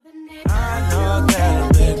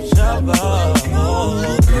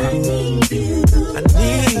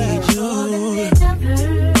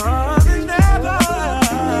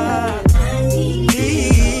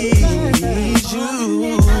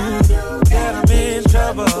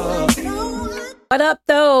What up,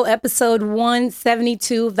 though? Episode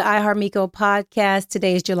 172 of the iHeartMiko podcast.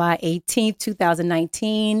 Today is July 18th,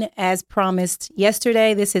 2019. As promised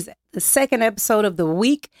yesterday, this is the second episode of the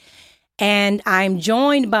week, and I'm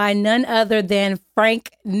joined by none other than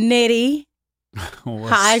Frank Nittyy.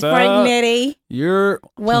 Hi, up? Frank Nittyy.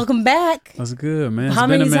 Welcome back. That's good, man. How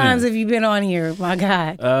many times have you been on here? My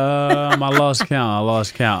God. I lost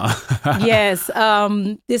count. Yes.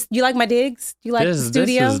 You like my digs? You like the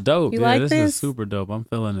studio? This is dope. You like this is super dope. I'm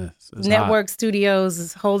feeling this. It's Network hot. Studios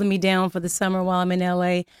is holding me down for the summer while I'm in LA.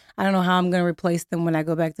 I don't know how I'm going to replace them when I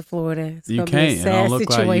go back to Florida. It's You gonna be a can't. It sad don't look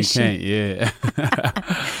situation. like you can't.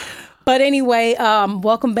 Yeah. But anyway,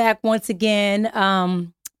 welcome back once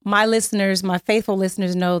again. My listeners, my faithful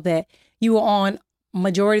listeners, know that you were on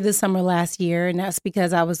majority of the summer last year, and that's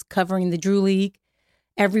because I was covering the Drew League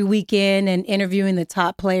every weekend and interviewing the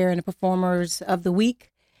top player and the performers of the week.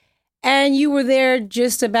 And you were there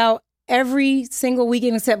just about every single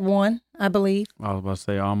weekend except one, I believe. I was about to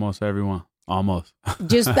say almost everyone. Almost.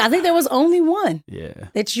 I think there was only one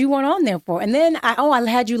that you weren't on there for. And then I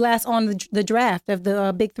had you last on the draft of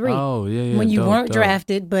the Big Three. Oh, yeah. When you dope, weren't dope.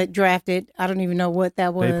 drafted, but drafted. I don't even know what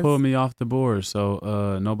that was. They pulled me off the board,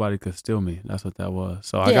 so nobody could steal me. That's what that was.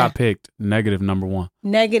 So I got picked number one.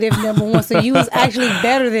 Number one. So you was actually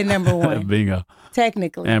better than number one. Bingo.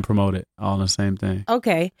 Technically. And promoted. All the same thing.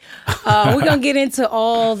 Okay. We're going to get into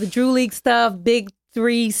all the Drew League stuff, Big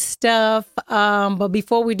Three stuff. But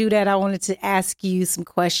before we do that, I wanted to ask you some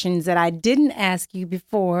questions that I didn't ask you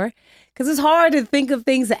before, because it's hard to think of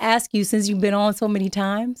things to ask you since you've been on so many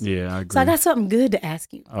times. Yeah, I agree. So I got something good to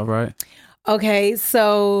ask you. All right. Okay.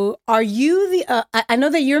 So are you I know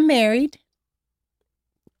that you're married,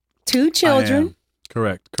 2 children.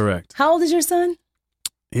 Correct. How old is your son?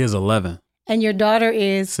 He is 11. And your daughter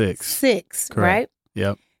is 6. 6, Correct. right?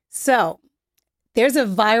 Yep. So there's a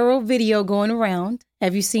viral video going around.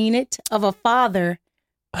 Have you seen it? Of a father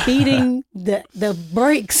beating the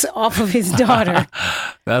brakes off of his daughter.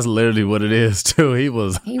 That's literally what it is, too. He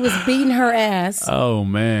was beating her ass. Oh,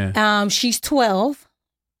 man. She's 12,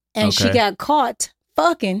 and she got caught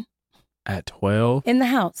fucking at 12 in the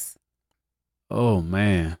house. Oh,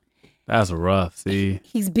 man. That's rough, see?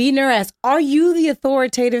 He's beating her ass. Are you the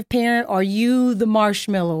authoritative parent? Or are you the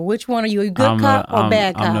marshmallow? Which one are you? A good cop or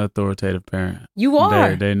bad cop? I'm the authoritative parent. You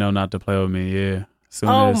are? They know not to play with me, yeah.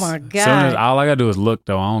 My God. All I got to do is look,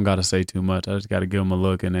 though. I don't got to say too much. I just got to give them a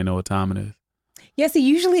look, and they know what time it is. Yeah, see,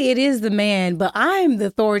 usually it is the man, but I'm the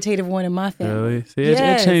authoritative one in my family. Really? See,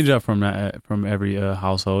 it change up from every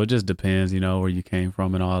household. It just depends, where you came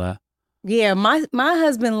from and all that. Yeah, my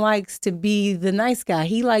husband likes to be the nice guy.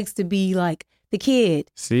 He likes to be like the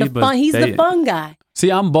kid. See, he's the fun guy.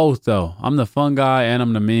 See, I'm both though. I'm the fun guy and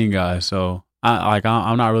I'm the mean guy. So I'm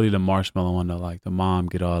not really the marshmallow one though. Like the mom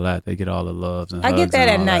get all that, they get all the loves and hugs. I get that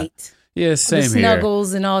at night. Yeah, same the here.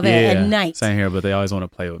 Snuggles and all that at night. Same here, but they always want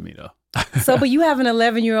to play with me though. But you have an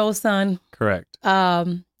 11-year-old son. Correct.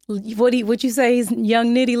 What you say? He's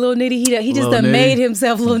young Nitty, little Nitty. He just done made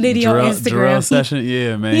himself little Nitty on Instagram. Drill session,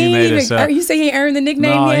 yeah, man. He made himself. You say he ain't earned the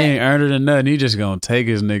nickname yet? No, he ain't earned it or nothing. He just gonna take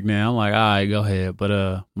his nickname. I'm like, all right, go ahead.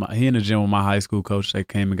 But he in the gym with my high school coach. They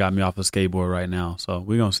came and got me off a skateboard right now. So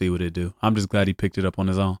we gonna see what it do. I'm just glad he picked it up on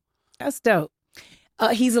his own. That's dope.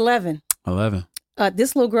 He's 11. 11.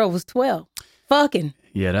 This little girl was 12. Fucking.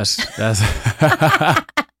 Yeah, that's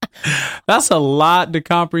that's a lot to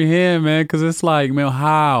comprehend, man, because it's like, man,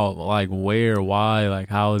 how, like, where, why, like,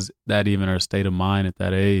 how is that even her state of mind at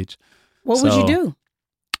that age? What would you do?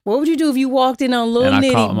 What would you do if you walked in on little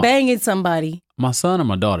Nitty banging somebody? My son or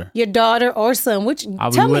my daughter? Your daughter or son? Which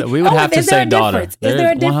we would have to say daughter. Is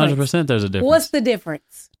there a difference? 100% there's a difference. What's the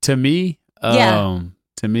difference? To me, to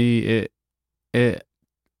me, it.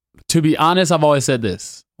 To be honest, I've always said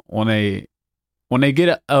this: when they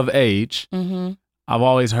get of age, mm-hmm. I've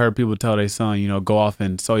always heard people tell their son, go off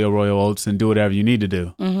and sow your royal oats and do whatever you need to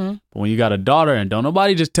do. Mm-hmm. But when you got a daughter, and don't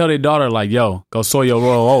nobody just tell their daughter, like, yo, go sow your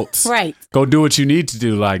royal oats. Right. Go do what you need to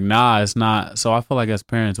do. Like, nah, it's not. So I feel like as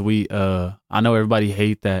parents, I know everybody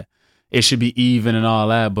hate that it should be even and all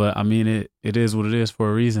that, but I mean, it is what it is for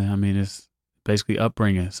a reason. I mean, it's basically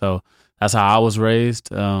upbringing. So that's how I was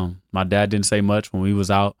raised. My dad didn't say much when we was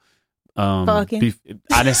out. I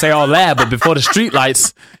didn't say all that, but before the street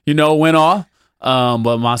lights, went off.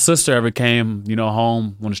 But my sister ever came,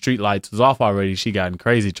 home when the street lights was off already. She got in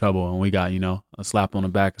crazy trouble, and we got, a slap on the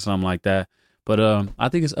back or something like that. But I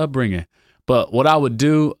think it's upbringing. But what I would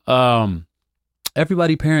do,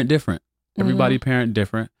 everybody parent different. Everybody parent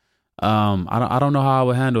different. I don't know how I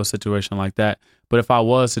would handle a situation like that. But if I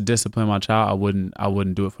was to discipline my child, I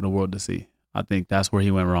wouldn't do it for the world to see. I think that's where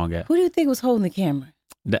he went wrong at. Who do you think was holding the camera?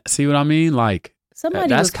 See what I mean? Like somebody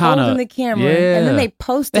that's was holding kinda, the camera, yeah. and then they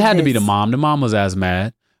posted. It had to be the this. mom. The mom was as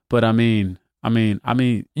mad, but I mean,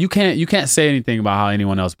 you can't say anything about how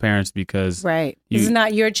anyone else parents because right. This is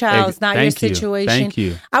not your child. It's not your situation. Thank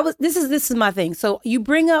you. This is my thing. So you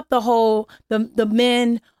bring up the whole the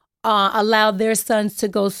men allowed their sons to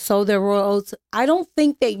go sow their oats. I don't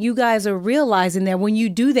think that you guys are realizing that when you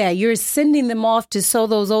do that, you're sending them off to sow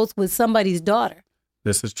those oats with somebody's daughter.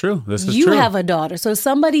 This is true. You have a daughter. So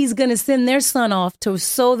somebody's going to send their son off to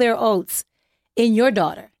sow their oats in your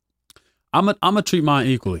daughter. I'm gonna treat mine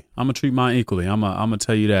equally. I'm gonna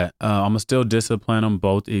tell you that. I'm gonna still discipline them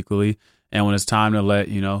both equally. And when it's time to let,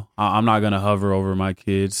 I'm not gonna hover over my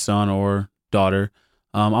kid's son or daughter.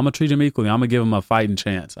 I'm gonna treat them equally. I'm gonna give them a fighting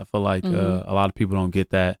chance. I feel like a lot of people don't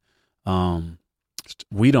get that.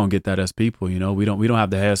 We don't get that as people. We don't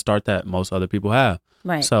have the head start that most other people have.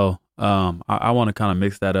 Right. So I want to kind of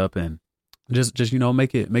mix that up and just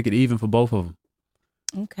make it even for both of them.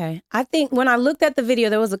 Okay. I think when I looked at the video,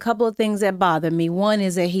 there was a couple of things that bothered me. One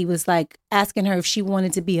is that he was like asking her if she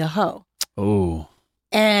wanted to be a hoe. Oh.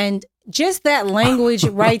 And just that language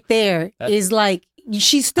right there is like,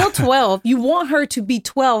 she's still 12. You want her to be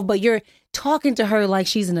 12, but you're talking to her like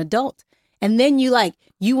she's an adult. And then you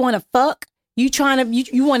want to fuck? You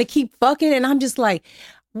want to keep fucking? And I'm just like,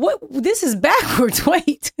 what? This is backwards.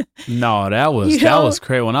 Wait. No, that was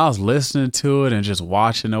crazy. When I was listening to it and just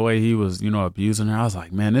watching the way he was, abusing her, I was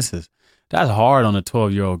like, man, that's hard on a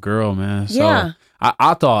 12-year-old girl, man. So yeah.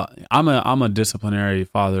 I thought I'm a disciplinary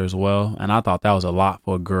father as well, and I thought that was a lot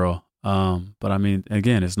for a girl. But I mean,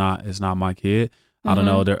 again, it's not my kid. I don't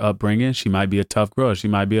know their upbringing. She might be a tough girl. She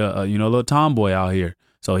might be a little tomboy out here.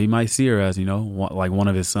 So he might see her as like one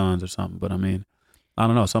of his sons or something. But I mean, I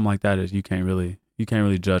don't know. Something like that is you can't really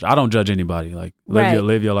judge. I don't judge anybody. Like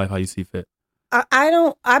live your life how you see fit.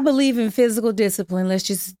 I believe in physical discipline. Let's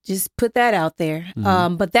just put that out there.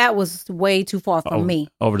 Mm-hmm. But that was way too far from me.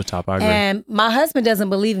 Over the top, I agree. And my husband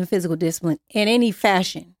doesn't believe in physical discipline in any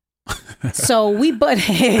fashion. So we butt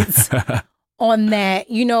heads on that.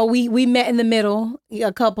 We met in the middle,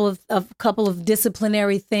 a couple of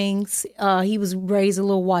disciplinary things. He was raised a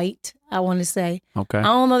little white, I want to say. Okay. I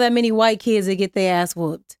don't know that many white kids that get their ass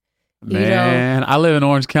whooped. Man, I live in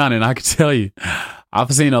Orange County, and I can tell you,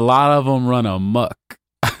 I've seen a lot of them run amok.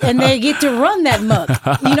 And they get to run that muck,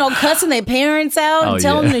 cussing their parents out and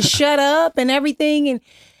telling them to shut up and everything.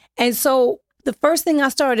 And so the first thing I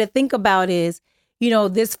started to think about is,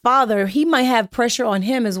 this father, he might have pressure on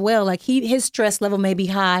him as well. Like his stress level may be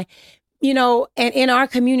high, and in our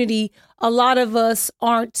community, a lot of us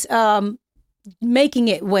aren't making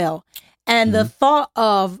it well. And the thought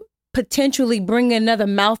of potentially bringing another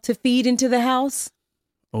mouth to feed into the house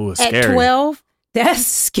at scary. 12, that's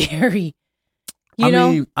scary. I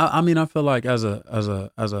mean, I feel like as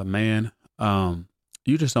a man,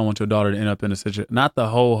 you just don't want your daughter to end up in a situation, not the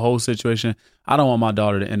whole situation. I don't want my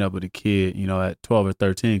daughter to end up with a kid, at 12 or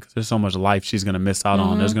 13, because there's so much life she's going to miss out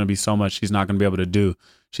on. There's going to be so much she's not going to be able to do.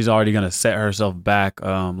 She's already going to set herself back,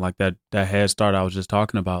 like that head start I was just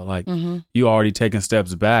talking about. Like, you already taking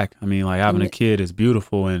steps back. I mean, like having a kid is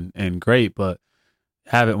beautiful and great, but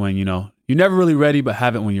have it when, you're never really ready, but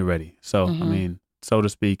have it when you're ready. So, I mean, so to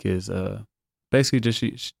speak, is basically just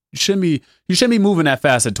you shouldn't be moving that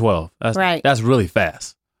fast at 12. That's right. That's really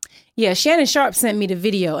fast. Yeah, Shannon Sharp sent me the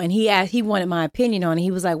video, and he wanted my opinion on it.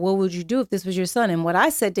 He was like, "What would you do if this was your son?" And what I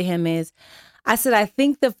said to him is, I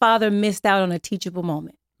think the father missed out on a teachable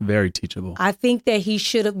moment. Very teachable. I think that he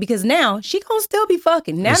should have, because now she gonna still be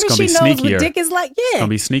fucking. Now that she knows what dick is like, It's gonna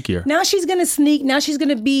be sneakier. Now she's gonna sneak. Now she's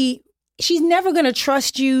gonna be. She's never gonna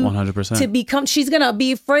trust you 100% to become. She's gonna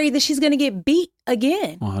be afraid that she's gonna get beat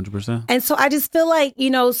again. 100%. And so I just feel like,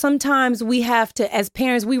 sometimes we have to, as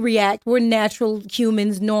parents, we react. We're natural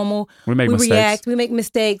humans, normal. We react. We make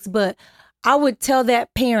mistakes. But I would tell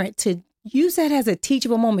that parent to use that as a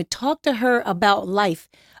teachable moment. Talk to her about life,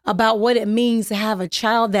 about what it means to have a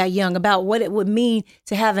child that young, about what it would mean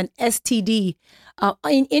to have an STD,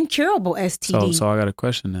 incurable STD. So I got a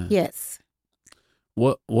question then. Yes.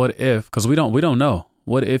 What if, because we don't know,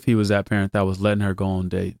 what if he was that parent that was letting her go on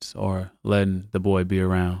dates or letting the boy be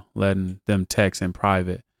around, letting them text in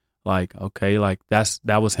private? Like, okay, like that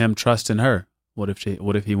was him trusting her. What if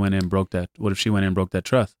he went in and broke that? What if she went in and broke that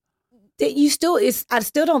trust? I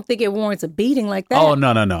still don't think it warrants a beating like that. Oh,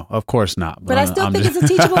 no. Of course not. But I still think it's a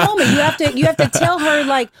teachable moment. You have to tell her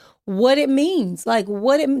like what it means, like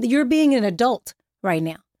you're being an adult right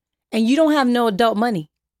now, and you don't have no adult money.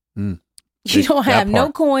 You don't have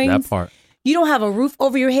no coins. That part. You don't have a roof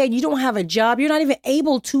over your head. You don't have a job. You're not even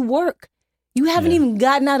able to work. You haven't even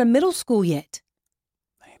gotten out of middle school yet.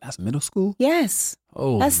 That's middle school? Yes.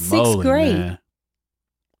 Oh, that's sixth grade. Man.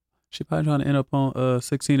 She probably trying to end up on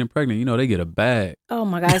 16 and pregnant. You know, they get a bag. Oh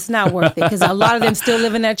my God, it's not worth it because a lot of them still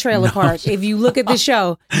live in that trailer park. If you look at the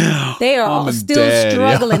show, they are all still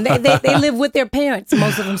struggling. They live with their parents,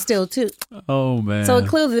 most of them still too. Oh man. So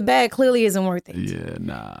clearly the bag clearly isn't worth it. Yeah,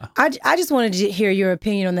 nah. I just wanted to hear your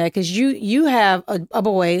opinion on that because you have a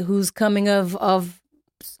boy who's coming of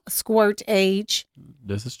squirt age.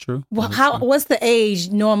 This is true. Well, what's the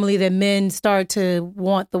age normally that men start to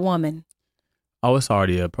want the woman? Oh, it's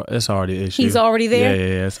already an issue. He's already there?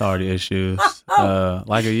 Yeah, it's already issues.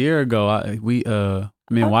 Like a year ago, me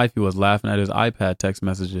and wifey was laughing at his iPad text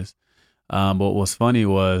messages. But what was funny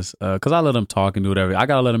was, because I let him talk and do whatever. I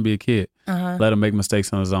got to let him be a kid. Let him make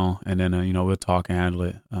mistakes on his own. And then, we'll talk and handle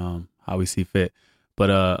it how we see fit.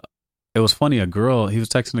 But it was funny. He was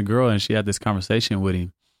texting a girl and she had this conversation with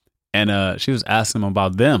him. And she was asking him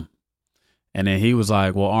about them. And then he was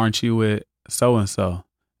like, well, aren't you with so-and-so?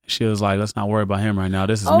 She was like, let's not worry about him right now.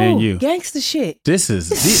 This is me and you. Gangsta shit. This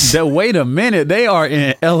is, wait a minute. They are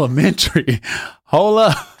in elementary. Hold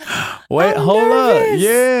up. Hold up.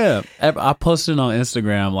 Yeah. I posted it on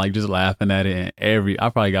Instagram, like just laughing at it. And I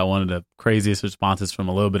probably got one of the craziest responses from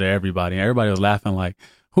a little bit of everybody. And everybody was laughing like,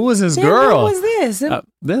 who is this girl? What was this?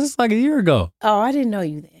 This is like a year ago. Oh, I didn't know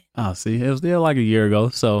you then. Oh, see, it was there like a year ago.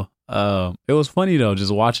 So it was funny though,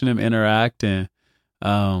 just watching them interact. And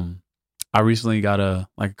I recently got a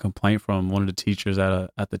complaint from one of the teachers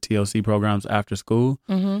at the TLC programs after school,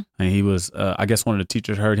 and he was I guess one of the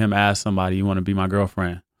teachers heard him ask somebody, "You want to be my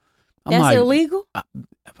girlfriend?" That's illegal.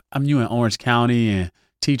 I'm new in Orange County, and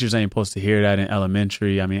teachers ain't supposed to hear that in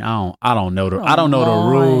elementary. I mean, I don't know the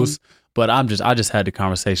rules, but I just had the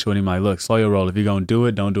conversation with him like, look, slow your roll. If you're gonna do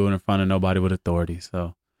it, don't do it in front of nobody with authority.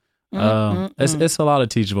 So it's a lot of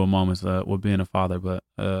teachable moments with being a father, but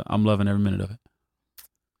I'm loving every minute of it.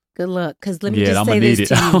 Good luck, because let me just say this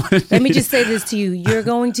to you. Let me just say this to you. You're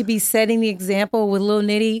going to be setting the example with Lil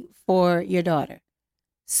Nitty for your daughter.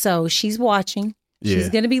 So she's watching. She's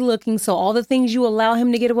going to be looking. So all the things you allow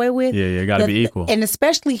him to get away with. Yeah, got to be equal. And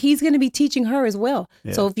especially he's going to be teaching her as well.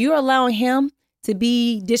 Yeah. So if you're allowing him to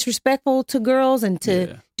be disrespectful to girls and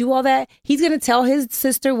to do all that, he's going to tell his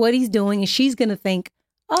sister what he's doing. And she's going to think,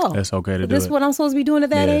 oh, that's okay to do this it. Is what I'm supposed to be doing at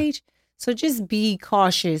that age. So just be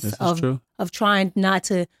cautious of trying not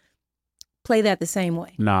to play that the same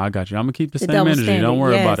way. Nah, I got you. I'm going to keep the same energy. Standard. Don't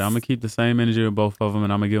worry about it. I'm going to keep the same energy with both of them,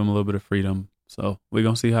 and I'm going to give them a little bit of freedom. So we're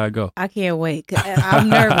going to see how it go. I can't wait. I'm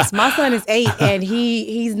nervous. My son is 8, and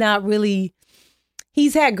he's not really...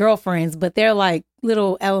 He's had girlfriends, but they're like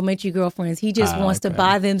little elementary girlfriends. He just wants to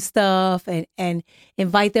buy them stuff and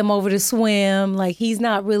invite them over to swim. Like, he's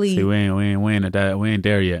not really... See, we ain't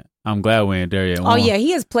there yet. I'm glad we ain't there yet. Oh, yeah.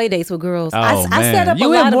 He has play dates with girls. Oh, I set up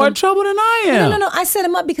you in more trouble than I am. No. I set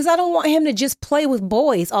him up because I don't want him to just play with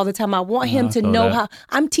boys all the time. I want him to know how...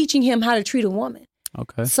 I'm teaching him how to treat a woman.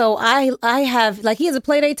 Okay. So I have... Like, he has a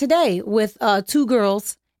play date today with 2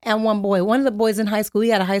 girls and 1 boy. One of the boys in high school, he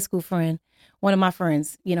had a high school friend. One of my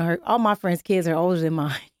friends, all my friends' kids are older than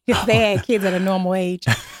mine. They had kids at a normal age.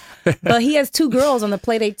 But he has 2 girls on the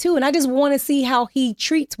play date too. And I just want to see how he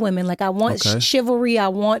treats women. Like, I want chivalry. I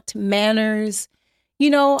want manners.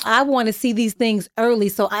 I want to see these things early.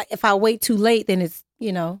 So if I wait too late, then it's,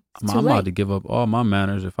 I'm about to give up all my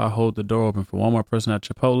manners. If I hold the door open for one more person at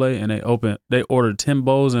Chipotle and they order 10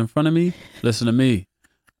 bowls in front of me, listen to me.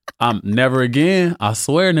 I'm never again. I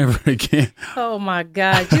swear never again. Oh my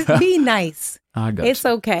God. Just be nice. I got It's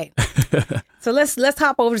okay. So let's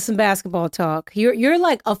hop over to some basketball talk. You're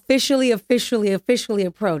like officially a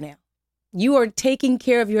pro now. You are taking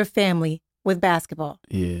care of your family with basketball.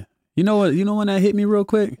 Yeah. You know what? You know when that hit me real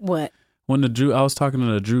quick? What? When I was talking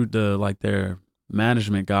to their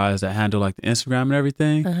management guys that handle like the Instagram and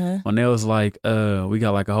everything. When they was like, we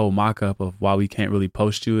got like a whole mock-up of why we can't really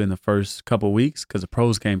post you in the first couple of weeks because the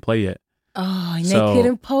pros can't play yet. Oh, and they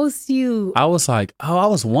couldn't post you. I was like, I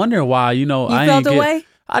was wondering why, you felt the way?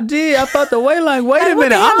 I did. I felt the way like, wait a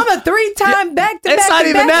minute. I'm a 3-time back-to-back. It's not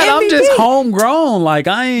even that. MVP. I'm just homegrown. Like,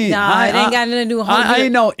 I ain't. Nah, it ain't got nothing to do with home. I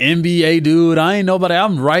ain't no NBA dude. I ain't nobody.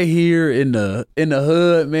 I'm right here in the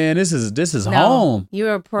hood, man. This is home.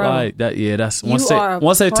 You're a pro. Like that. Yeah, that's once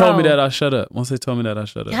they told me that I shut up.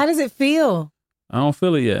 How does it feel? I don't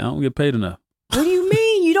feel it yet. I don't get paid enough. What do you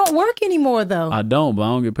mean? You don't work anymore though. I don't, but I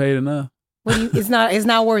don't get paid enough. It's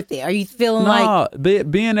not worth it. Are you feeling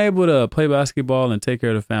being able to play basketball and take care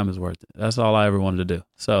of the family is worth it. That's all I ever wanted to do.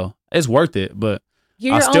 So it's worth it, but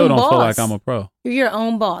I still don't feel like I'm a pro. You're your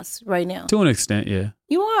own boss right now. To an extent, yeah.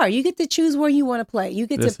 You are. You get to choose where you want to play. You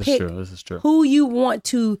get to pick This is true. Who you want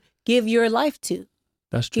to give your life to.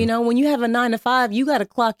 That's true. You know, when you have a 9 to 5, you got to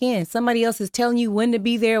clock in. Somebody else is telling you when to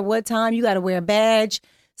be there, what time. You got to wear a badge.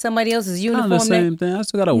 Somebody else's uniform. Kind of the same thing. I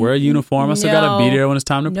still got to wear a uniform. I still got to be there when it's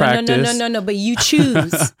time to practice. No. But you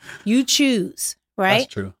choose. You choose, right?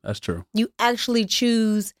 That's true. That's true. You actually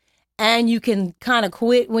choose, and you can kind of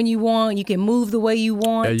quit when you want. You can move the way you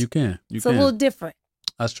want. Yeah, you can. It's a little different.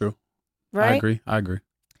 That's true. Right? I agree.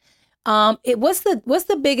 What's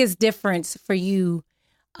the biggest difference for you?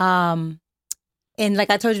 And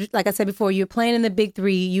like I told you, like I said before, you're playing in the Big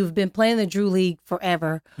Three. You've been playing the Drew League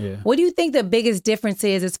forever. Yeah. What do you think the biggest difference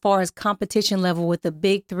is as far as competition level with the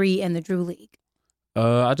Big Three and the Drew League?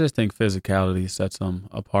 I just think physicality sets them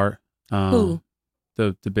apart. Who?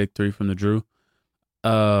 The Big Three from the Drew.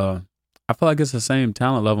 I feel like it's the same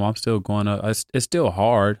talent level. I'm still going up. It's still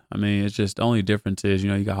hard. I mean, it's just the only difference is,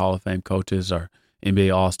 you got Hall of Fame coaches or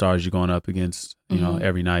NBA All-Stars you're going up against,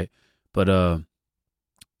 every night. But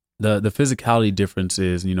the physicality difference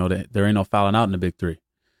is, that there ain't no fouling out in the Big Three.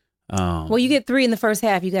 Well, you get 3 in the first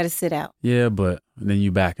half. You got to sit out. Yeah, but then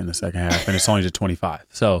you back in the second half, and it's only to 25.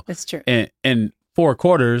 So that's true. And 4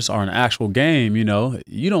 quarters are an actual game. You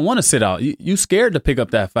don't want to sit out. You scared to pick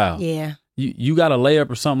up that foul. Yeah. You got a layup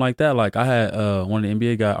or something like that. Like I had one of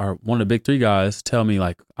the NBA guys or one of the Big Three guys tell me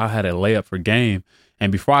like I had a layup for game,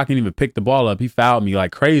 and before I can even pick the ball up, he fouled me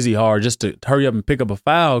like crazy hard just to hurry up and pick up a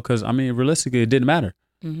foul. Because I mean, realistically, it didn't matter.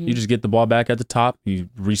 Mm-hmm. You just get the ball back at the top, you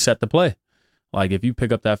reset the play. Like if you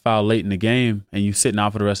pick up that foul late in the game and you sitting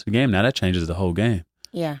out for the rest of the game, now that changes the whole game.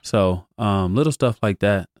 Yeah. So little stuff like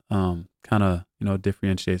that kind of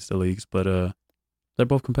differentiates the leagues, but they're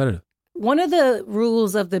both competitive. One of the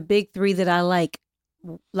rules of the Big Three that I like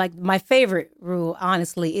my favorite rule,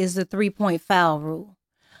 honestly, is the 3-point foul rule.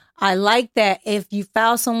 I like that if you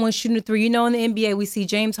foul someone shooting a 3, in the NBA, we see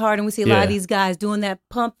James Harden, we see a lot of these guys doing that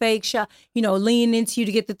pump fake shot, leaning into you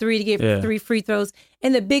to get the 3, to get 3 free throws.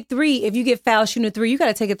 In the Big Three, if you get fouled shooting a 3, you got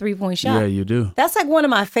to take a 3-point shot. Yeah, you do. That's like one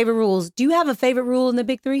of my favorite rules. Do you have a favorite rule in the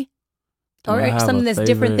Big Three? Or something that's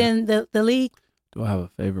different than the league? Do I have a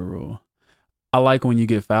favorite rule? I like when you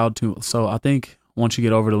get fouled too. So I think once you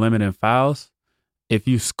get over the limit in fouls, if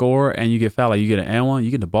you score and you get fouled, like you get an and one, you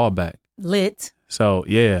get the ball back. Lit. So,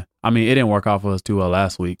 yeah. I mean, it didn't work out for us too well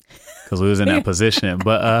last week because we was in that position.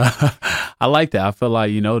 But I like that. I feel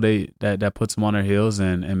like, that puts them on their heels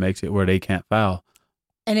and makes it where they can't foul.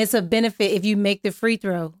 And it's a benefit if you make the free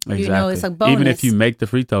throw. Exactly. It's a bonus. Even if you make the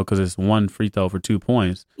free throw, because it's one free throw for 2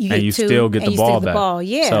 points, and you still get the ball back.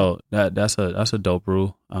 Yeah. So that's a dope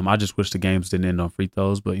rule. I just wish the games didn't end on free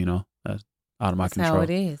throws, but that's out of my control.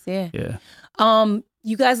 That's how it is. Yeah. Yeah.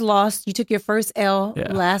 You guys lost. You took your first L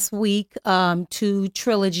last week to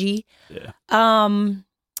Trilogy. Yeah.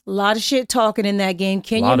 A lot of shit talking in that game.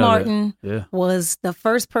 Kenyon Martin was the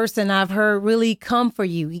first person I've heard really come for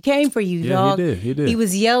you. He came for you, dog. He did. He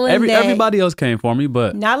was yelling. Everybody else came for me,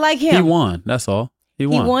 but not like him. He won. That's all. He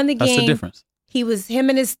won the game. That's the difference. Him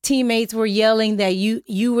and his teammates were yelling that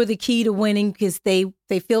you were the key to winning because they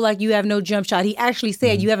feel like you have no jump shot. He actually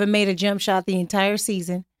said you haven't made a jump shot the entire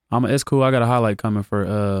season. It's cool. I got a highlight coming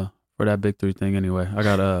for that Big Three thing anyway. I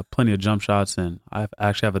got plenty of jump shots, and I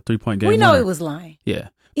actually have a 3-point game. We know winner. he was lying. Yeah.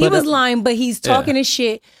 He was lying, but he's talking his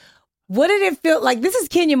shit. What did it feel like? This is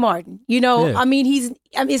Kenyon Martin. I mean,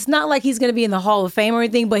 it's not like he's going to be in the Hall of Fame or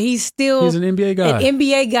anything, but he's an NBA guy. An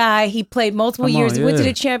NBA guy. He played multiple years, went to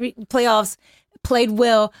the playoffs, played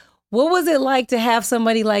well. What was it like to have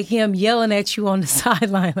somebody like him yelling at you on the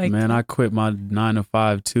sideline? Man, I quit my 9 to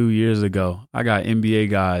 5 2 years ago. I got NBA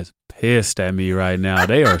guys pissed at me right now.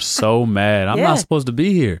 They are so mad. I'm not supposed to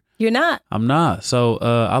be here. You're not. I'm not. So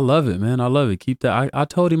I love it, man. I love it. Keep that. I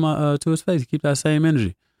told him to his face, keep that same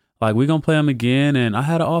energy. Like, we're going to play him again. And I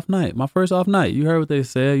had an off night, my first off night. You heard what they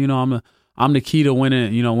said. I'm the key to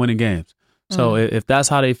winning games. So if that's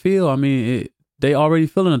how they feel, I mean, they already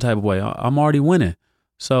feeling the type of way. I'm already winning.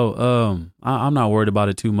 So I'm not worried about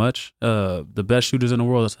it too much. The best shooters in the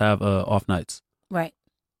world have off nights. Right.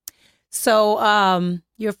 So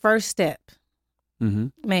your first step.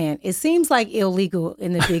 Mm-hmm. Man, it seems like illegal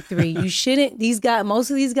in the Big Three. You shouldn't.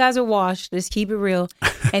 Most of these guys are washed. Let's keep it real.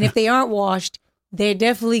 And if they aren't washed, they're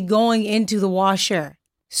definitely going into the washer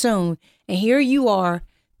soon. And here you are,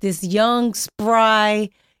 this young,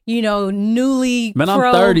 spry, newly Man, pro.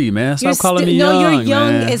 I'm 30, man. Stop calling me young. No, you're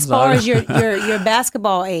young man. as far as your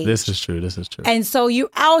basketball age. This is true. And so you're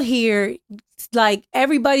out here, like,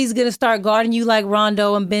 everybody's going to start guarding you like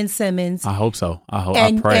Rondo and Ben Simmons. I hope so.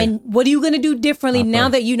 I pray. And what are you going to do differently now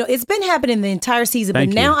that it's been happening the entire season, but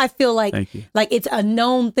now I feel like it's a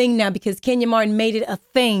known thing now because Kenyon Martin made it a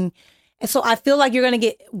thing. And so I feel like you're going to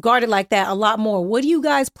get guarded like that a lot more. What are you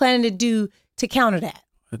guys planning to do to counter that?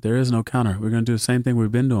 There is no counter. We're going to do the same thing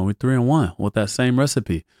we've been doing. We're 3-1 with that same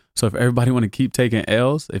recipe. So if everybody want to keep taking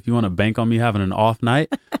L's, if you want to bank on me having an off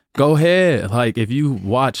night, go ahead. Like if you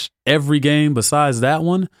watch every game besides that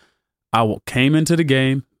one, came into the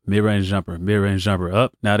game, mid-range jumper,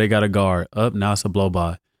 up. Now they got a guard, up. Now it's a blow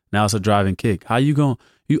by. Now it's a driving kick. How you going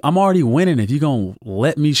to, I'm already winning if you going to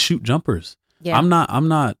let me shoot jumpers. Yeah. I'm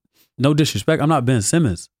not, no disrespect. I'm not Ben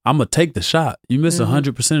Simmons. I'm going to take the shot. You miss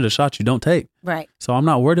 100% of the shots you don't take. Right. So I'm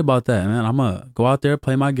not worried about that, man. I'm going to go out there,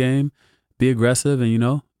 play my game, be aggressive,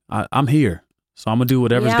 and, I'm here. So I'm going to do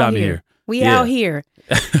whatever's got me here. We out here.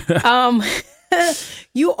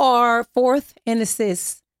 You are fourth in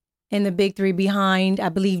assists in the big three behind, I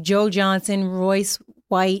believe, Joe Johnson, Royce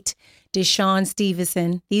White, Deshaun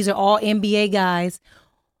Stevenson. These are all NBA guys.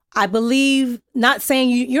 I believe, not saying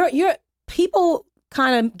you're people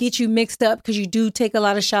kind of get you mixed up because you do take a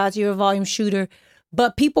lot of shots. You're a volume shooter,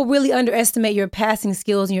 but people really underestimate your passing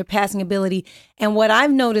skills and your passing ability. And what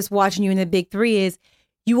I've noticed watching you in the big three is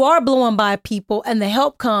you are blowing by people and the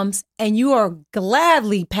help comes and you are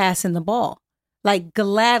gladly passing the ball, like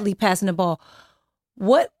gladly passing the ball.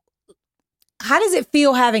 How does it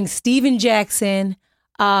feel having Steven Jackson,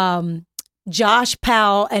 Josh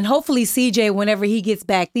Powell, and hopefully CJ whenever he gets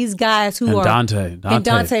back? These guys who are Dante,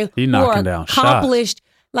 he knocking down accomplished. Shots.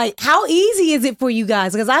 Like, how easy is it for you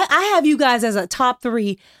guys? Because I have you guys as a top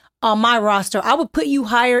 3 on my roster. I would put you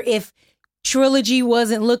higher if Trilogy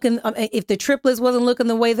wasn't looking, if the triplets wasn't looking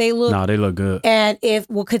the way they look. No, they look good. And if,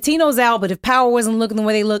 Coutinho's out, but if Power wasn't looking the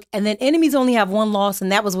way they look, and then enemies only have one loss,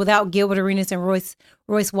 and that was without Gilbert Arenas and Royce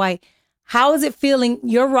White. How is it feeling,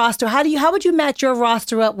 your roster? How would you match your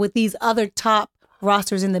roster up with these other top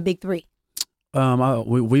rosters in the big three?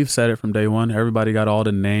 We've said it from day one. Everybody got all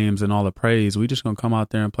the names and all the praise. We just gonna come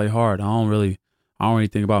out there and play hard. I don't really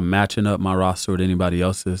think about matching up my roster with anybody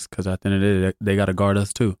else's because at the end of the day, they got to guard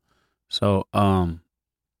us too. So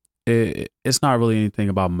it's not really anything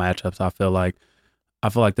about matchups. I feel like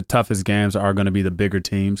the toughest games are going to be the bigger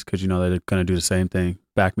teams because they're going to do the same thing,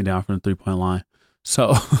 back me down from the 3-point line.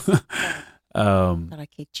 So I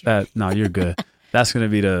kicked you. No, you're good. That's going to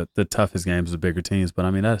be the toughest games, the bigger teams. But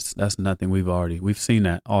I mean, that's nothing we've seen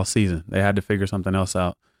that all season. They had to figure something else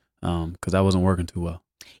out because that wasn't working too well.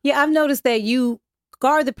 Yeah, I've noticed that you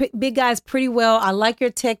guard the big guys pretty well. I like your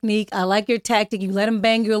technique. I like your tactic. You let them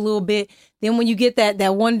bang you a little bit. Then when you get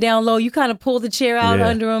that one down low, you kind of pull the chair out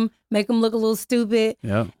under them, make them look a little stupid.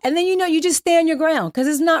 Yep. And then, you just stand your ground because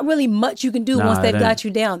there's not really much you can do once they've got you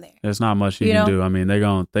down there. There's not much you can do. I mean, they're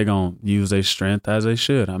gonna use their strength as they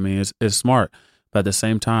should. I mean, it's smart. But at the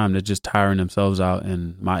same time, they're just tiring themselves out,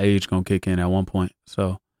 and my age going to kick in at one point.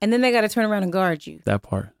 So. And then they got to turn around and guard you. That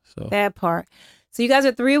part. So you guys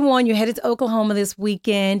are 3-1. You're headed to Oklahoma this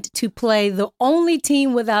weekend to play the only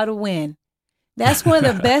team without a win. That's one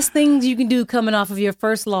of the best things you can do coming off of your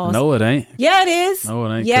first loss. No, it ain't. Yeah, it is. No,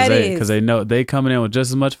 it ain't. Yeah, it is. Because they know they coming in with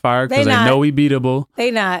just as much fire because they know we beatable.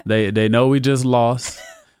 They not. They know we just lost.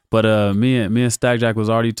 But me and Stack Jack was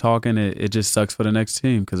already talking. It just sucks for the next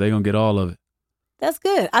team because they're going to get all of it. That's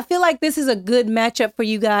good. I feel like this is a good matchup for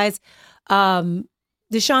you guys. Deshaun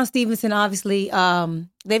Stevenson, obviously,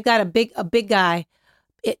 they've got a big guy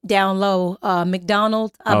down low.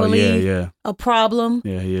 McDonald, I believe, a problem.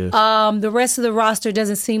 Yeah, he is. The rest of the roster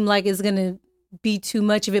doesn't seem like it's going to be too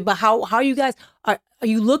much of it. But how are you guys? Are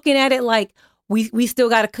you looking at it like we still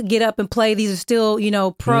got to get up and play? These are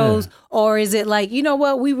still, pros. Yeah. Or is it like,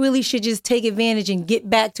 what? We really should just take advantage and get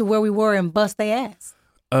back to where we were and bust their ass?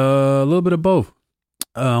 A little bit of both.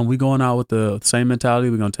 We going out with the same mentality.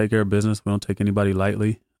 We're going to take care of business. We don't take anybody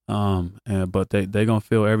lightly. But they going to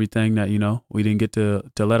feel everything that, we didn't get to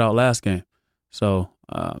let out last game. So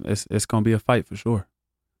it's going to be a fight for sure.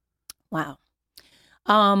 Wow.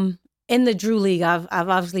 In the Drew League, I've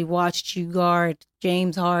obviously watched you guard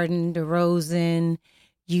James Harden, DeRozan.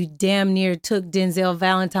 You damn near took Denzel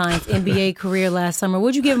Valentine's NBA career last summer.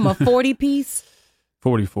 Would you give him a 40 piece?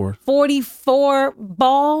 44. 44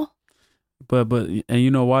 ball? But and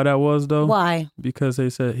you know why that was though? Why? Because they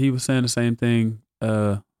said he was saying the same thing.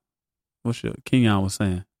 Kenyon was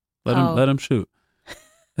saying, let him shoot.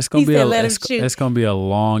 It's gonna it's gonna be a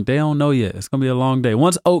long. They don't know yet. It's gonna be a long day.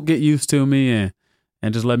 Once Oak get used to me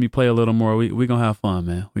and just let me play a little more, we gonna have fun,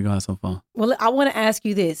 man. We gonna have some fun. Well, I want to ask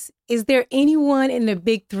you this: is there anyone in the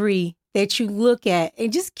big three that you look at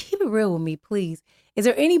and just keep it real with me, please? Is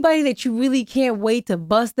there anybody that you really can't wait to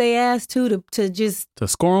bust their ass to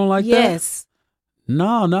score on like that? Yes.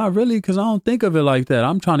 No, not really, because I don't think of it like that.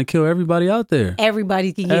 I'm trying to kill everybody out there.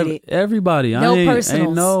 Everybody can get it. Everybody. No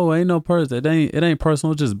personal. Ain't no personal. It ain't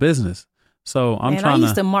personal. It's just business. So I'm I trying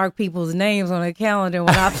used to mark people's names on a calendar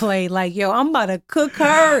when I played. Like, yo, I'm about to cook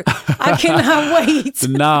her. I cannot wait.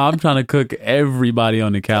 Nah, I'm trying to cook everybody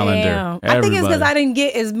on the calendar. Damn. I think it's because I didn't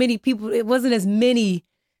get as many people. It wasn't as many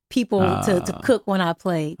people to cook when I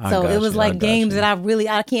played. So it was like games that I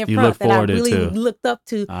can't front, that I really looked up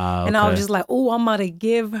to. Okay. And I was just like, oh, I'm about to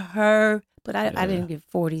give her. But I didn't give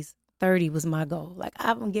 40s. 30 was my goal. Like,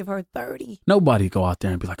 I'm going to give her 30. Nobody go out there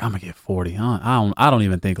and be like, I'm going to get 40. I don't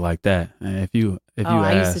even think like that. And if you ask,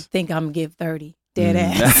 I used to think I'm going to give 30. Dead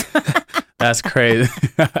ass. That's crazy.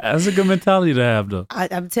 That's a good mentality to have, though.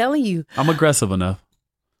 I'm telling you. I'm aggressive enough.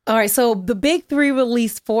 All right, so the Big Three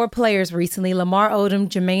released 4 players recently: Lamar Odom,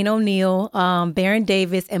 Jermaine O'Neal, Baron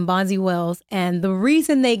Davis, and Bonzi Wells. And the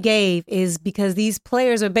reason they gave is because these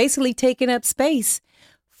players are basically taking up space.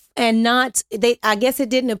 And I guess it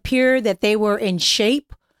didn't appear that they were in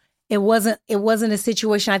shape. It wasn't a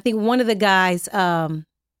situation. I think one of the guys, there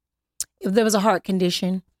was a heart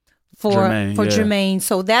condition for Jermaine.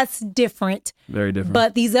 So that's different. Very different.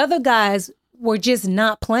 But these other guys were just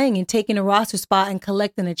not playing and taking a roster spot and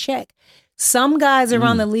collecting a check. Some guys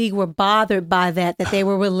around the league were bothered by that they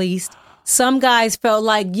were released. Some guys felt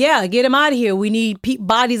like, yeah, get him out of here. We need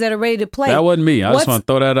bodies that are ready to play. That wasn't me. I just want to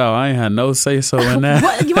throw that out. I ain't had no say-so in that.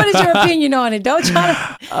 What is your opinion on it? Don't try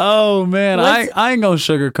to... Oh, man. I ain't going to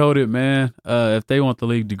sugarcoat it, man. If they want the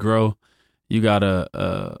league to grow, you got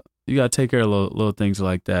to take care of little things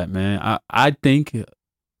like that, man. I think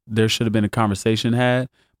there should have been a conversation had,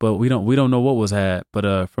 but we don't know what was had.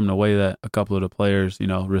 But from the way that a couple of the players,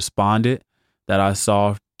 responded, that I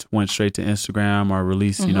saw went straight to Instagram or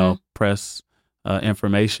released, press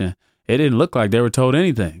information. It didn't look like they were told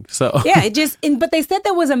anything. So yeah, but they said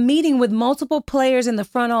there was a meeting with multiple players in the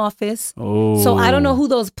front office. Oh. So I don't know who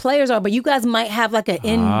those players are, but you guys might have like your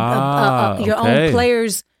own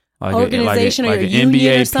players organization or your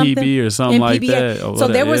union or something. PB or something like that. So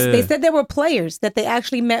they said there were players that they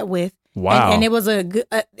actually met with. Wow. And it was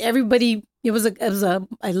everybody. It was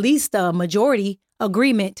at least a majority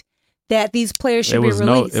agreement that these players should be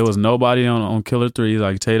released. It was nobody on Killer 3, I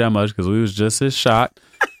can tell you that much, because we was just as shocked.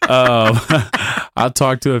 I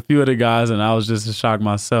talked to a few of the guys, and I was just as shocked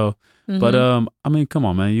myself. Mm-hmm. But I mean, come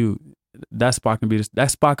on, man, that spot could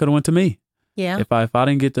have went to me. Yeah. If I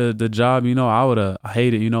didn't get the job, I would have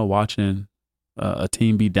hated, watching a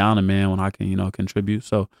team be down a man when I can, contribute.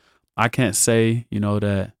 So I can't say,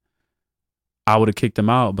 that I would have kicked them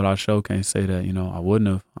out, but I sure can't say that, I wouldn't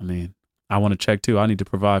have. I mean, I want to check too. I need to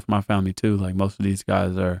provide for my family too. Like, most of these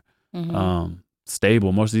guys are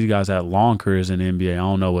stable. Most of these guys had long careers in the NBA. I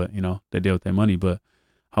don't know what, they deal with their money, but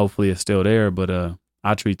hopefully it's still there. But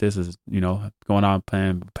I treat this as, going out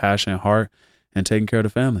playing passion and heart and taking care of the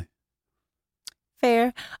family.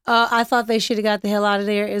 Fair. I thought they should have got the hell out of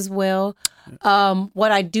there as well.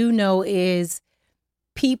 What I do know is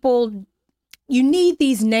you need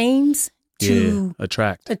these names to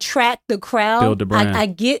attract the crowd. Build the brand. I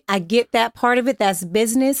get that part of it. That's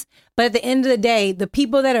business. But at the end of the day, the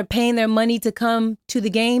people that are paying their money to come to the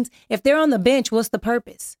games, if they're on the bench, what's the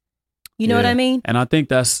purpose? You know what I mean? And I think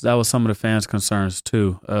that was some of the fans' concerns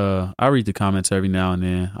too. I read the comments every now and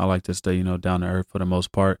then. I like to stay, down to earth for the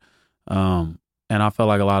most part. And I felt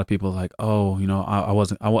like a lot of people like, oh, I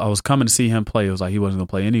was coming to see him play. It was like he wasn't gonna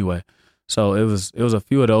play anyway. So it was a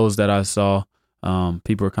few of those that I saw.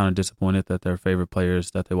 People were kind of disappointed that their favorite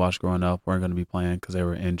players that they watched growing up weren't going to be playing because they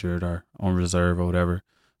were injured or on reserve or whatever.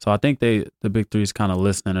 So I think the Big Three is kind of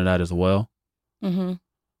listening to that as well. Mm-hmm.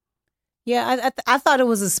 Yeah, I thought it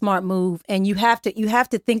was a smart move, and you have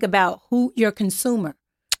to think about who your consumer.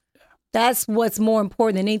 That's what's more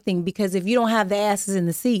important than anything, because if you don't have the asses in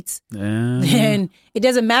the seats, then it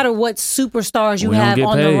doesn't matter what superstars you have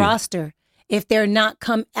on the roster if they're not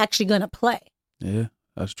actually going to play. Yeah,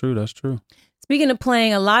 that's true. That's true. Speaking of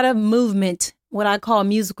playing, a lot of movement, what I call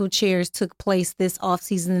musical chairs, took place this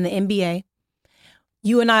offseason in the NBA.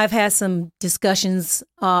 You and I have had some discussions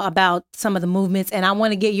about some of the movements, and I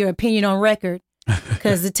want to get your opinion on record,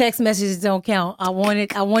 because the text messages don't count. I want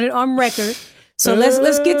it on record. So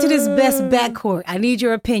let's get to this best backcourt. I need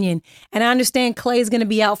your opinion. And I understand Clay's going to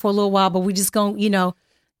be out for a little while, but we just going to,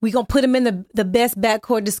 we're going to put him in the best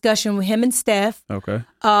backcourt discussion with him and Steph. Okay.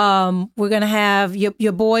 We're going to have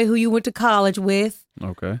your boy who you went to college with.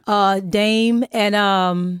 Okay. Dame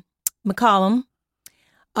and McCollum.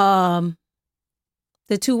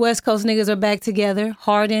 The two West Coast niggas are back together,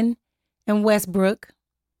 Harden and Westbrook.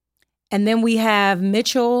 And then we have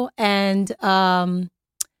Mitchell and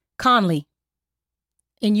Conley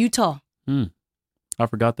in Utah. I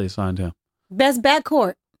forgot they signed him. Best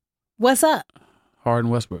backcourt. What's up?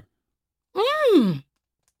 Harden, Westbrook.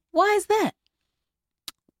 Why is that?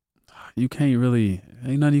 you can't really,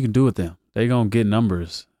 ain't nothing you can do with them. They gonna get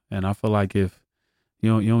numbers, and I feel like if you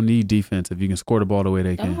don't need defense if you can score the ball the way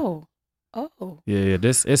they can. Yeah.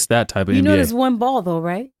 It's that type of NBA. You know, there's one ball though,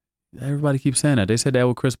 right? Everybody keeps saying that. They said that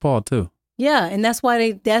with Chris Paul too. Yeah, and that's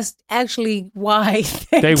why that's actually why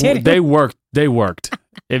they worked. They worked.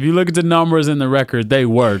 If you look at the numbers in the record, they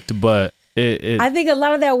worked, but I think a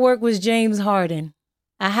lot of that work was James Harden.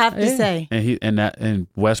 I have to say. And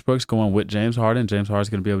Westbrook's going with James Harden. James Harden's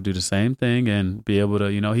going to be able to do the same thing and be able to,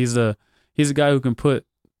 he's a guy who can put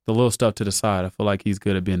the little stuff to the side. I feel like he's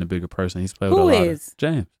good at being a bigger person. He's played with a lot of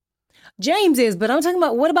James. James is, but I'm talking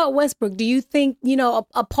about, what about Westbrook? Do you think,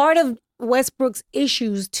 a part of Westbrook's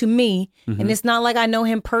issues to me, and it's not like I know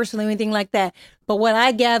him personally or anything like that, but what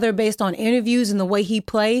I gather based on interviews and the way he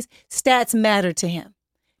plays, stats matter to him.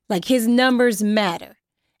 Like his numbers matter.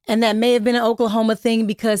 And that may have been an Oklahoma thing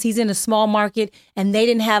because he's in a small market and they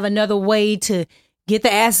didn't have another way to get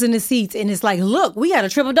the asses in the seats. And it's like, look, we got a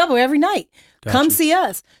triple-double every night. Gotcha. Come see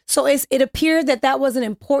us. So it appeared that was an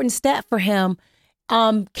important stat for him.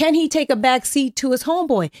 Can he take a back seat to his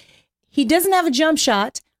homeboy? He doesn't have a jump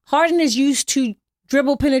shot. Harden is used to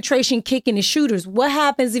dribble penetration, kicking his shooters. What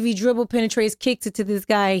happens if he dribble penetrates, kicks it to this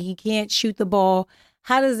guy? He can't shoot the ball.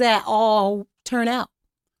 How does that all turn out?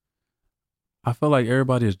 I feel like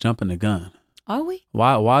everybody is jumping the gun. Are we?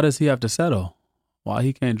 Why does he have to settle? Why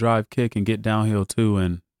he can't drive, kick, and get downhill too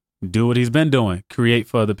and do what he's been doing, create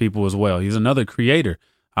for other people as well. He's another creator.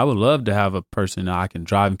 I would love to have a person that I can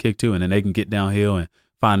drive and kick to, and then they can get downhill and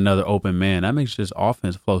find another open man. That makes this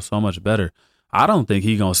offense flow so much better. I don't think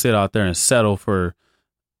he's going to sit out there and settle for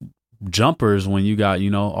jumpers when you got,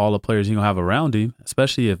 all the players he's going to have around him,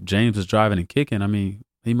 especially if James is driving and kicking. I mean,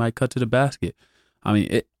 he might cut to the basket. I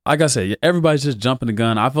mean, like I said, everybody's just jumping the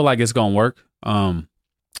gun. I feel like it's going to work. I'm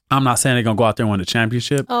not saying they're going to go out there and win the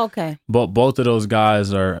championship. Oh, okay. But both of those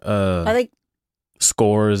guys are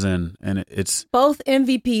scorers, and it's both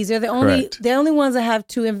MVPs. They're the only ones that have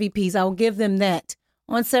 2 MVPs. I will give them that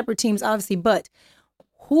on separate teams, obviously. But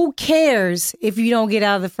who cares if you don't get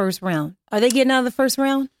out of the first round? Are they getting out of the first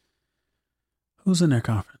round? Who's in their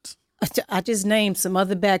conference? I just named some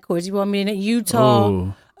other backcourts. You want me to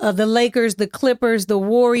Utah, the Lakers, the Clippers, the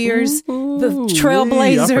Warriors, the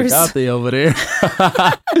Trailblazers. I forgot they over there.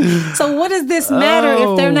 So what does this matter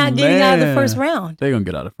if they're not getting out of the first round? They're going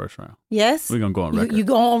to get out of the first round. Yes? We're going to go on record. You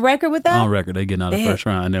go on record with that? On record, they getting out of the first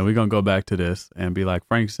round. And then we're going to go back to this and be like,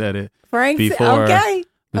 Frank said it.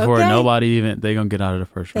 Before nobody even, they're going to get out of the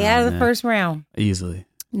first round. They out of the first round. Easily.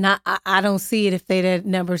 I don't see it if they're at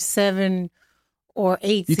number 7 or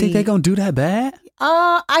 8 You think they're going to do that bad?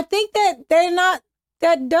 I think that they're not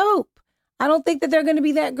that dope. I don't think that they're going to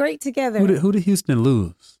be that great together. Who did Houston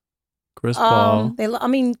lose? Chris Paul.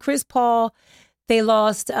 Chris Paul. They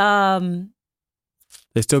lost.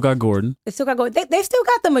 They still got Gordon. They still got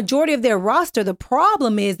the majority of their roster. The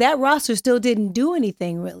problem is that roster still didn't do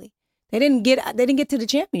anything really. They didn't get to the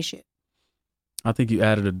championship. I think you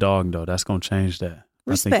added a dog though. That's going to change that.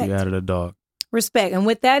 Respect. I think you added a dog. Respect. And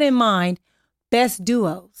with that in mind, best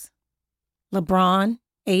duos: LeBron,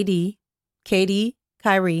 AD, KD,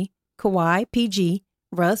 Kyrie, Kawhi, PG,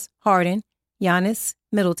 Russ, Harden, Giannis,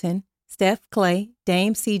 Middleton, Steph, Clay,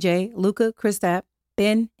 Dame, CJ, Luka, Kristaps,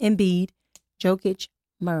 Ben, Embiid, Jokic,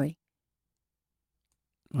 Murray.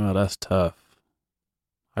 Oh, that's tough.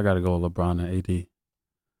 I got to go with LeBron and AD.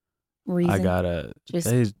 Reason? I gotta.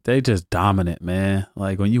 They just dominant, man.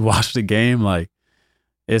 Like when you watch the game, like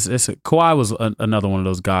Kawhi was another one of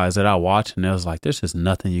those guys that I watched and it was like, there's just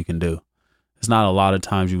nothing you can do. It's not a lot of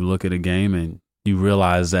times you look at a game and you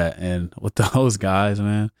realize that. And with those guys,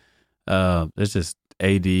 man, it's just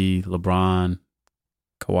AD, LeBron,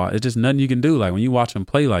 Kawhi. It's just nothing you can do. Like when you watch them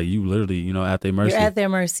play, like you literally, at their mercy. You're at their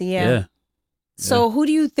mercy, yeah. So who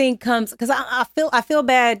do you think comes? Because I feel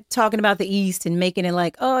bad talking about the East and making it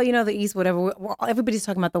like, oh, the East, whatever. Everybody's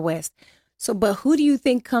talking about the West. So, but who do you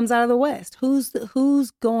think comes out of the West? Who's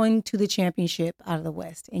going to the championship out of the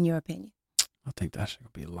West, in your opinion? I think that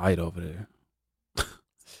should be light over there.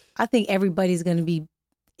 I think everybody's going to be.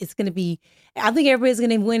 I think everybody's going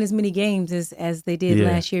to win as many games as they did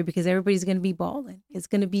last year because everybody's going to be balling. It's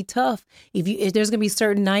going to be tough. If there's going to be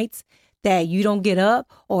certain nights that you don't get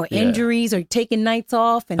up or injuries or taking nights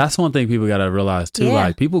off. And that's one thing people got to realize too.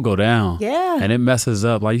 Like people go down and it messes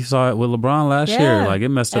up. Like you saw it with LeBron last year. Like it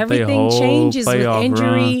messed up their whole changes with injury.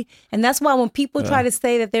 Run. And that's why when people try to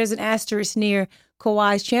say that there's an asterisk near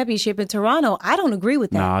Kawhi's championship in Toronto, I don't agree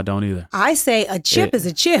with that. No, I don't either. I say a chip is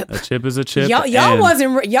a chip. A chip is a chip. Y'all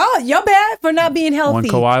bad for not being healthy. When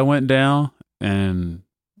Kawhi went down and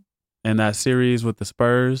in that series with the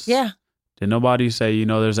Spurs. Yeah. Did nobody say, you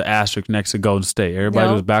know, there's an asterisk next to Golden State?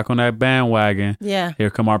 Everybody was back on that bandwagon. Yeah. Here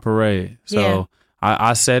come our parade. So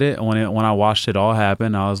I said it when I watched it all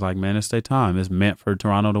happen. I was like, man, it's their time. It's meant for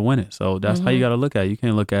Toronto to win it. So that's how you got to look at it. You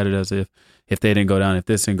can't look at it as if they didn't go down, if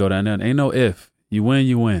this didn't go down. Ain't no if. You win,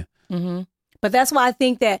 you win. Mm-hmm. But that's why I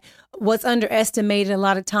think that what's underestimated a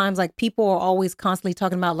lot of times, like people are always constantly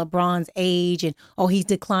talking about LeBron's age and, oh, he's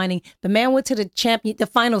declining. The man went to the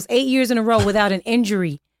finals 8 years in a row without an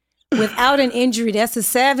injury. Without an injury, that's a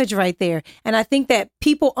savage right there. And I think that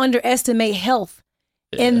people underestimate health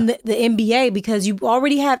in the NBA because you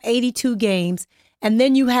already have 82 games, and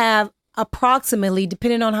then you have approximately,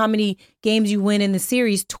 depending on how many games you win in the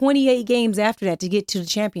series, 28 games after that to get to the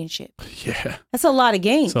championship. Yeah. That's a lot of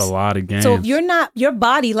games. It's a lot of games. So if you're not, your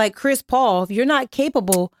body, like Chris Paul, if you're not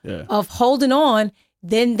capable of holding on,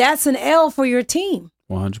 then that's an L for your team.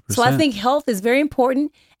 100%. So I think health is very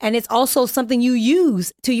important, and it's also something you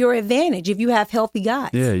use to your advantage if you have healthy guys.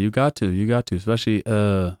 Yeah, you got to, especially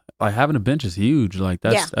like having a bench is huge. Like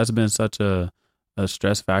that's been such a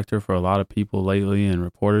stress factor for a lot of people lately and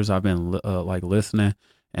reporters. I've been like listening,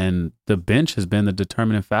 and the bench has been the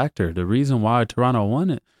determining factor. The reason why Toronto won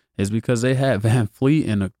it is because they had Van Fleet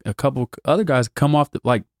and a couple other guys come off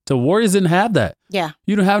the Warriors didn't have that. Yeah.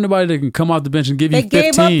 You don't have nobody that can come off the bench and give you 15.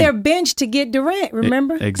 They gave up their bench to get Durant,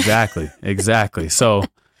 remember? Exactly. So,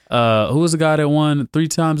 who was the guy that won 3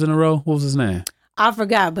 times in a row? What was his name? I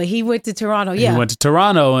forgot, but he went to Toronto. Yeah. He went to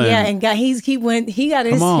Toronto and got his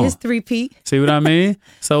 3-peat. See what I mean?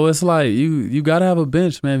 So it's like you got to have a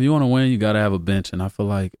bench, man. If you want to win, you got to have a bench, and I feel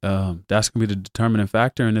like that's going to be the determining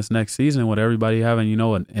factor in this next season with everybody having, you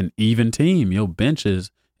know, an even team. Your bench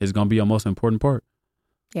is going to be your most important part.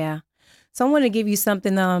 Yeah. So I want to give you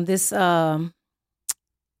something.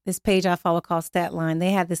 This page I follow called Statline,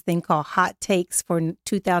 they have this thing called Hot Takes for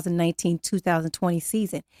 2019-2020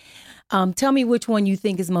 season. Tell me which one you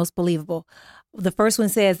think is most believable. The first one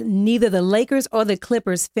says, neither the Lakers or the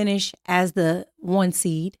Clippers finish as the 1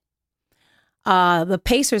 seed. The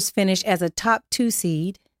Pacers finish as a top 2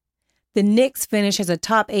 seed. The Knicks finish as a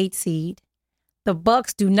top 8 seed. The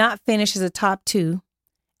Bucks do not finish as a top 2.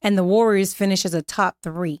 And the Warriors finish as a top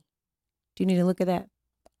 3. Do you need to look at that?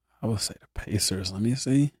 I would say the Pacers. Let me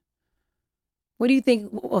see. What do you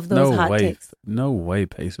think of those hot takes? No way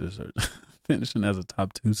Pacers are finishing as a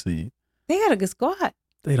top 2 seed. They got a good squad.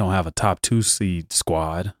 They don't have a top 2 seed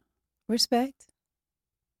squad. Respect.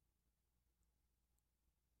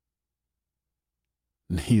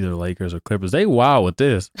 Neither Lakers or Clippers. They wild with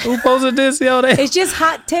this. Who posted this? Yo, it's just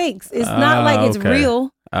hot takes. It's not like it's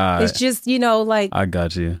real. It's just, you know, like. I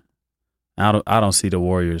got you. I don't see the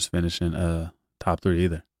Warriors finishing top 3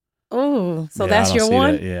 either. Oh, so that's your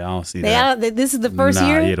one? Yeah, I don't see that. This is the first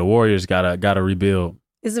year? Yeah, the Warriors gotta rebuild.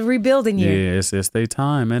 It's a rebuilding year. Yeah, it's their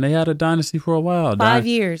time, man. They had a dynasty for a while. 5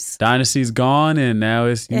 years. Dynasty's gone, and now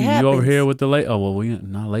it's you over here with the Lakers. Oh, well,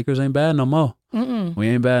 Lakers ain't bad no more. We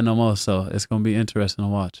ain't bad no more, so it's going to be interesting to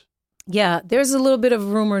watch. Yeah, there's a little bit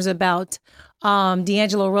of rumors about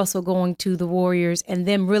D'Angelo Russell going to the Warriors and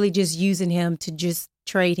them really just using him to just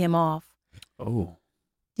trade him off. Oh.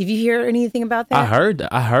 Did you hear anything about that? I heard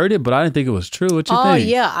it, but I didn't think it was true. What you think? Oh,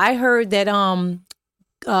 yeah. I heard that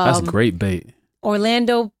that's great bait.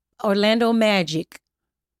 Orlando Magic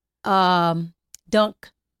dunk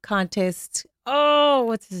contest. Oh,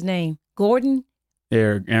 what's his name? Gordon?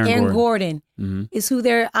 Aaron Gordon is who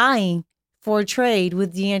they're eyeing for a trade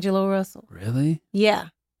with D'Angelo Russell. Really? Yeah.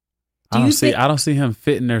 I don't see him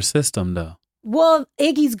fitting their system though. Well,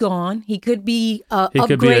 Iggy's gone. He could be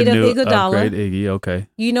upgrade of Iguodala. Upgrade Iggy, okay.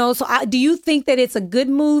 You know, so do you think that it's a good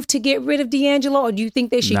move to get rid of D'Angelo, or do you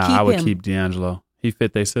think they should keep him? I would keep D'Angelo. He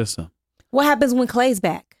fit their system. What happens when Clay's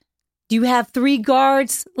back? Do you have 3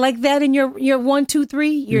 guards like that in your 1, 2, 3?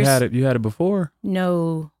 You had it before.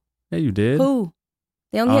 No. Yeah, you did. Who?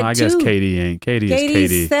 They only had 2. I guess KD ain't.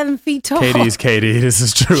 KD's 7 feet tall. KD's KD. This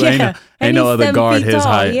is true. Yeah. Ain't no other guard his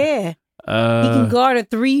height. Yeah. He can guard a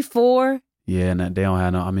 3, 4. Yeah, and they don't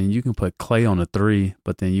have no. I mean, you can put Clay on a 3,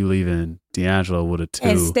 but then you leaving D'Angelo with a 2.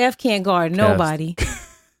 And Steph can't guard nobody.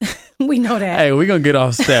 We know that. Hey, we're gonna get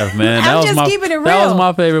off Steph, man. I'm just keeping it real. That was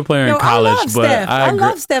my favorite player in college. I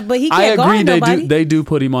love Steph, but he can't guard nobody. They do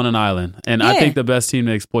put him on an island, and I think the best team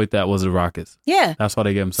to exploit that was the Rockets. Yeah, that's why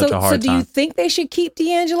they gave him such a hard time. So, do you think they should keep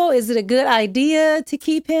D'Angelo? Is it a good idea to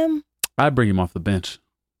keep him? I'd bring him off the bench.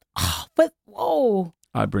 But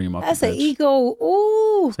I'd bring him off That's the an bench. ego.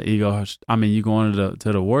 Ooh. It's an ego. I mean, you going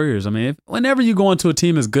to the Warriors. I mean, whenever you go into a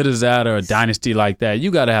team as good as that or a dynasty like that,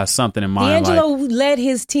 you got to have something in mind. D'Angelo led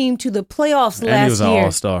his team to the playoffs last year. And he was an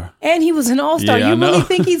all-star. And he was an all-star. Yeah, you really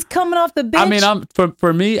think he's coming off the bench? I mean,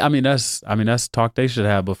 for me, that's talk they should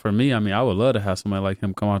have. But for me, I mean, I would love to have somebody like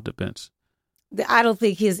him come off the bench. I don't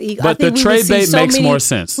think his ego. But the trade bait makes more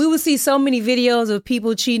sense. We would see so many videos of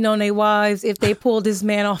people cheating on their wives if they pulled this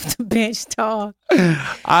man off the bench, dog.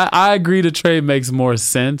 I agree the trade makes more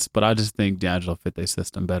sense, but I just think D'Angelo fit their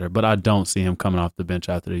system better. But I don't see him coming off the bench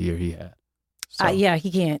after the year he had. So, yeah, he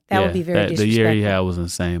can't. That would be very disrespectful. The year he had was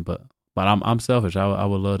insane, but I'm selfish. I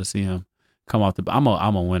would love to see him come off the. I'm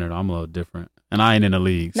a winner. I'm a little different, and I ain't in the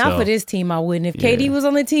league. Not for this team. I wouldn't. If KD was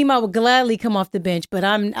on the team, I would gladly come off the bench. But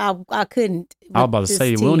I couldn't. I was about to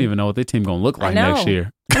say we don't even know what their team gonna look like next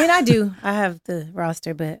year. I mean, I do. I have the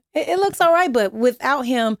roster, but it looks all right. But without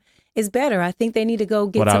him, it's better. I think they need to go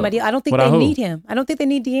get somebody. I don't think they need him. I don't think they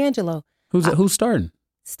need D'Angelo. Who's starting?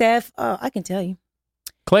 Steph. I can tell you.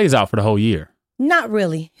 Clay's out for the whole year. Not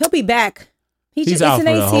really. He'll be back. He's out for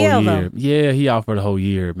the whole year. Though. Yeah, he out for the whole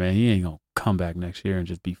year, man. He ain't gonna come back next year and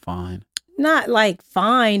just be fine. Not like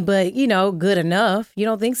fine, but good enough. You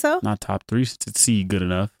don't think so? Not top 3 to see good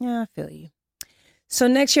enough. Yeah, I feel you. So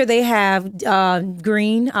next year they have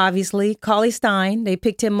Green, obviously, Cauley Stein. They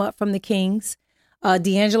picked him up from the Kings.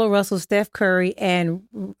 D'Angelo Russell, Steph Curry, and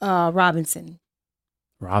Robinson.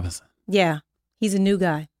 Robinson. Yeah, he's a new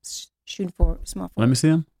guy shooting for small forward. Let me see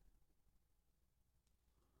him.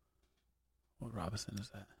 What Robinson is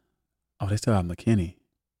that? Oh, they still have McKinney.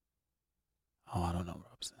 Oh, I don't know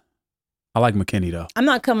Robinson. I like McKinney though. I'm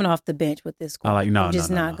not coming off the bench with this squad. I'm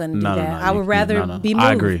just not going to do that. I would rather be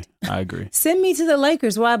moved. I agree. Send me to the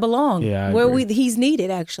Lakers where I belong. Yeah, I agree. He's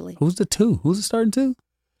needed actually. Who's the 2? Who's the starting 2?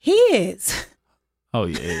 He is. Oh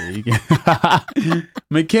yeah.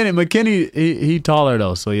 McKinney. He taller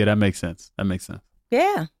though, so yeah, that makes sense.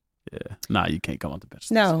 Yeah. Yeah. Nah, you can't come on the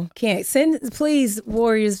bench. No, can't. Please,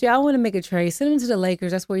 Warriors, y'all want to make a trade. Send him to the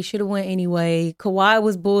Lakers. That's where he should have went anyway. Kawhi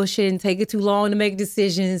was bullshitting, taking too long to make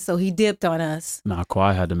decisions, so he dipped on us. Nah,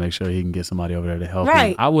 Kawhi had to make sure he can get somebody over there to help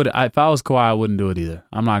him. If I was Kawhi, I wouldn't do it either.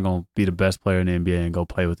 I'm not going to be the best player in the NBA and go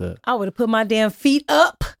play with it. I would have put my damn feet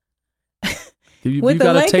up. You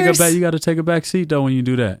got to take a back seat though when you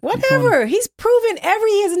do that. Whatever. He's proven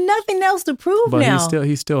he has nothing else to prove now. But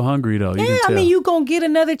he's still hungry though. Yeah, I mean, you gonna get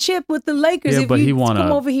another chip with the Lakers if you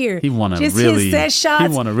come over here. He want to really hit set shots. He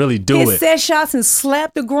want to really do hit set shots and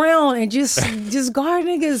slap the ground and just guard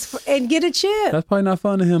niggas and get a chip. That's probably not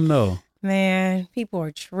fun to him though. Man, people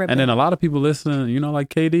are tripping. And then a lot of people listen. Like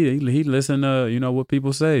KD, he listen to what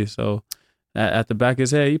people say. So at the back of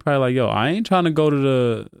his head, he probably like, yo, I ain't trying to go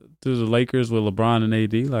to the Lakers with LeBron and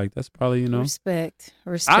AD. Like, that's probably, Respect.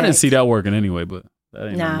 I didn't see that working anyway, but that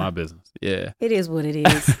ain't none of my business. Yeah. It is what it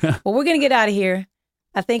is. Well, we're going to get out of here.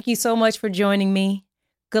 I thank you so much for joining me.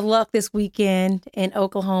 Good luck this weekend in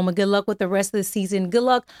Oklahoma. Good luck with the rest of the season. Good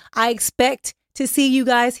luck. I expect to see you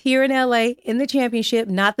guys here in LA in the championship,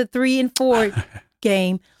 not the 3 and 4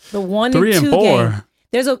 game, the 1 and 2 3 and 4. game.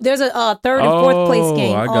 There's a third and fourth place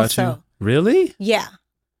game I got also. You. Really? Yeah.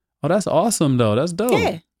 Oh, that's awesome though. That's dope.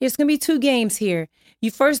 Yeah. There's gonna be 2 games here.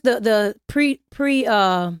 You first the pre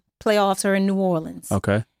playoffs are in New Orleans.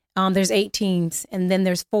 Okay. There's 8 teams, and then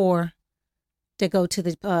there's 4 to go to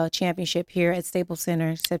the championship here at Staples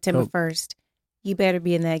Center, September 1st. You better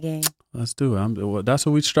be in that game. Let's do it. That's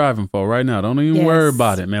what we're striving for right now. Don't even worry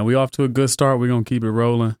about it, man. We off to a good start. We're gonna keep it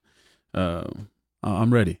rolling.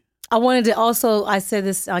 I'm ready. I wanted to also, I said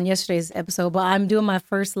this on yesterday's episode, but I'm doing my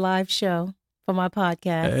first live show for my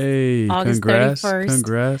podcast. Hey, August 31st.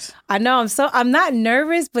 Congrats. I know I'm not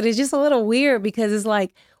nervous, but it's just a little weird because it's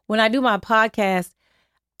like when I do my podcast,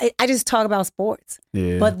 I just talk about sports.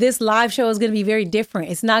 Yeah. But this live show is going to be very different.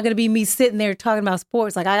 It's not going to be me sitting there talking about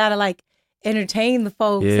sports. Like I got to entertain the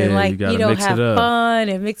folks and have fun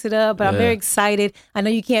and mix it up. But I'm very excited. I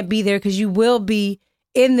know you can't be there because you will be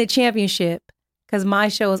in the championship. Because my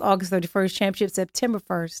show is August 31st, championship September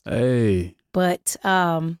 1st. Hey. But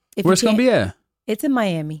where's it going to be at? It's in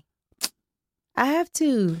Miami. I have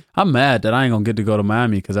to. I'm mad that I ain't going to get to go to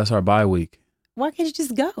Miami because that's our bye week. Why can't you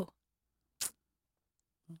just go?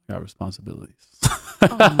 Got responsibilities.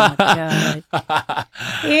 Oh, my God.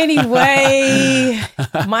 Anyway,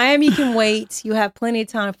 Miami can wait. You have plenty of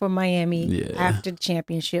time for Miami after the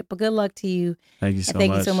championship. But good luck to you. Thank you so much.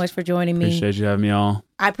 Thank you so much for joining me. Appreciate you having me on.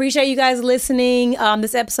 I appreciate you guys listening.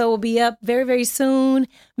 This episode will be up very, very soon.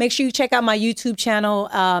 Make sure you check out my YouTube channel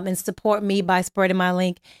and support me by spreading my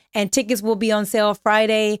link. And tickets will be on sale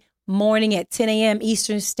Friday morning at 10 a.m.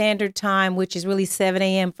 Eastern Standard Time, which is really 7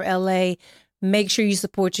 a.m. for LA. Make sure you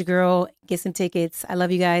support your girl. Get some tickets. I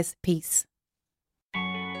love you guys. Peace.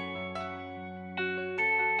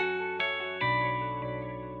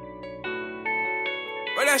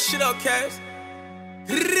 Run that shit up, Cash.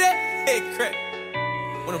 Hey, crack.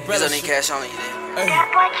 When a brother need cash on you, hey.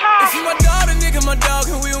 If you my dog, a nigga my dog,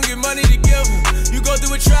 and we don't get money together. You go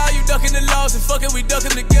through a trial, you ducking the laws, and fuck it, we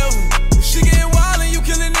ducking together.